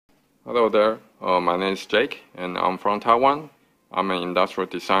Hello there, my name is Jake and I'm from Taiwan. I'm an industrial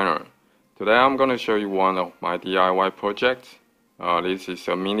designer. Today I'm going to show you one of my DIY projects. This is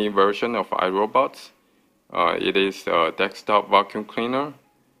a mini version of iRobot. It is a desktop vacuum cleaner.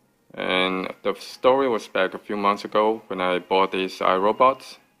 And the story was back a few months ago when I bought this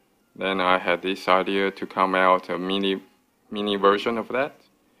iRobot. Then I had this idea to come out a mini version of that.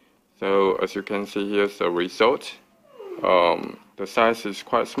 So as you can see, here's the result. The size is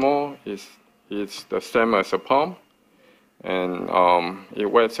quite small. It's the same as a palm, and it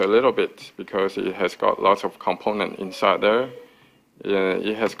weighs a little bit because it has got lots of components inside there.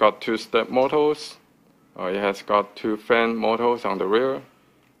 It has got 2 step motors. It has got 2 fan motors on the rear,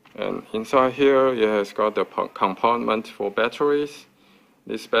 and inside here it has got the compartment for batteries.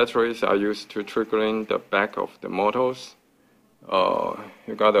 These batteries are used to triggering the back of the motors.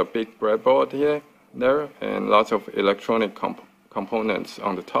 You got a big breadboard here, there, and lots of electronic components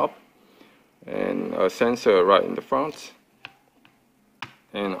on the top, and a sensor right in the front.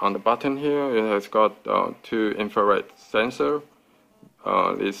 And on the bottom here, it has got 2 infrared sensors.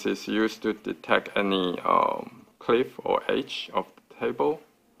 This is used to detect any cliff or edge of the table.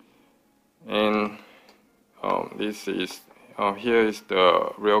 And this is here is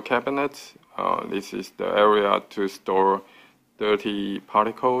the real cabinet. This is the area to store dirty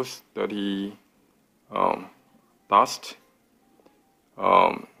particles, dirty dust.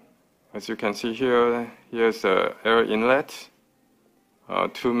 As you can see here, here's the air inlet.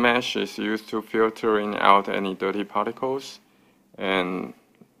 2 mesh is used to filtering out any dirty particles, and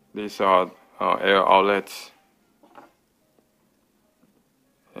these are air outlets.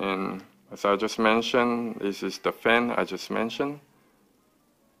 And as I just mentioned, this is the fan I just mentioned.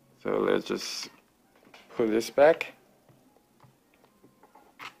 So let's just put this back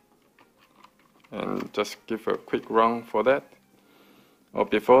and just give a quick run for that.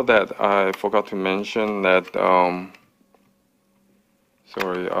 Before that, I forgot to mention that,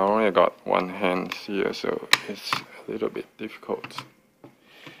 sorry, I only got one hand here, so it's a little bit difficult.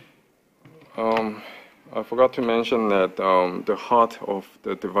 I forgot to mention that the heart of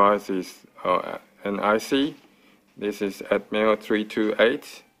the device is an IC. This is Atmel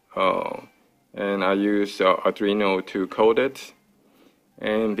 328, and I use Arduino to code it.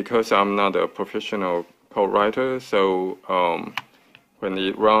 And because I'm not a professional code writer, so when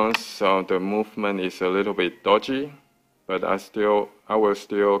it runs, the movement is a little bit dodgy, but I will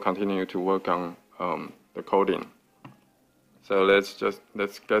still continue to work on the coding. So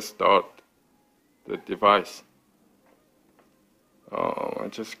let's get started the device. I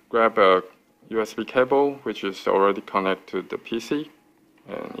just grab a USB cable which is already connected to the PC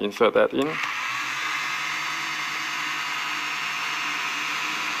and insert that in.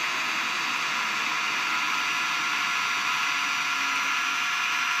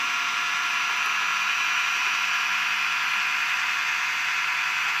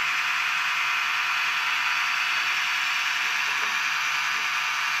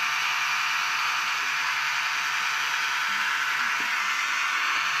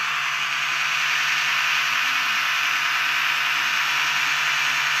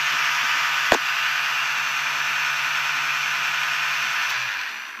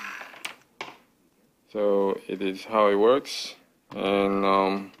 So it is how it works,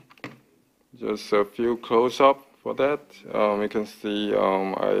 and just a few close-up for that. You can see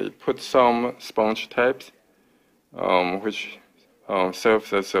I put some sponge tape, which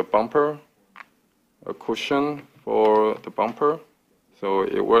serves as a bumper, a cushion for the bumper. So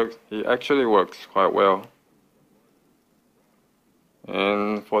it actually works quite well.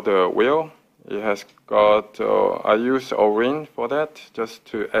 And for the wheel, it has got, I use O-ring for that, just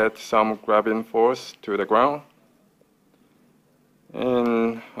to add some grabbing force to the ground.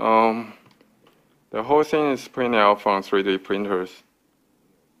 And the whole thing is printed out from 3D printers.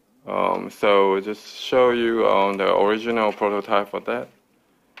 So just show you the original prototype for that.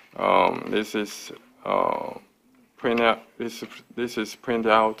 This is printed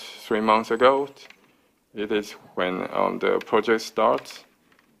out 3 months ago. It is when the project starts.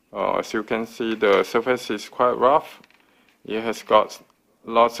 As you can see, the surface is quite rough. It has got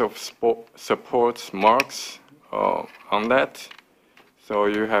lots of support marks on that, so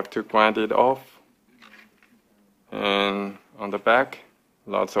you have to grind it off. And on the back,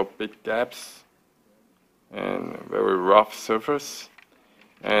 lots of big gaps and very rough surface.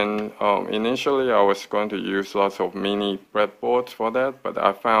 And initially I was going to use lots of mini breadboards for that, but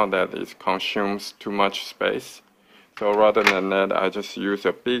I found that it consumes too much space. So rather than that, I just use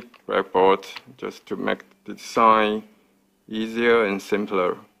a big breadboard just to make the design easier and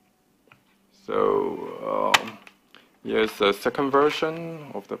simpler. So Here's the second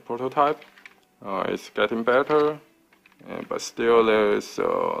version of the prototype. It's getting better, but still there is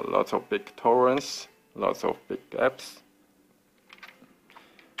lots of big tolerance, lots of big gaps.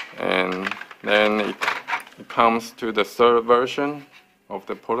 And then it comes to the third version of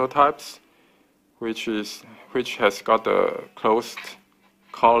the prototypes, which has got a closed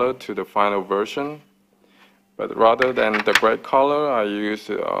color to the final version. But rather than the gray color, I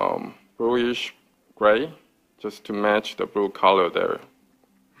use bluish gray just to match the blue color there.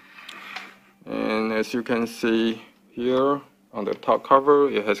 And as you can see here on the top cover,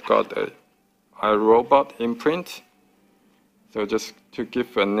 it has got a iRobot imprint. So just to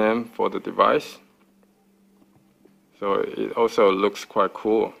give a name for the device. So it also looks quite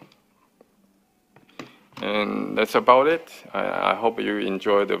cool. And that's about it. I hope you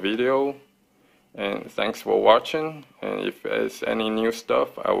enjoyed the video. And thanks for watching. And if there's any new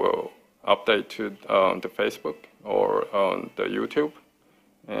stuff, I will update to the Facebook or on the YouTube.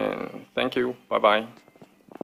 And thank you. Bye-bye.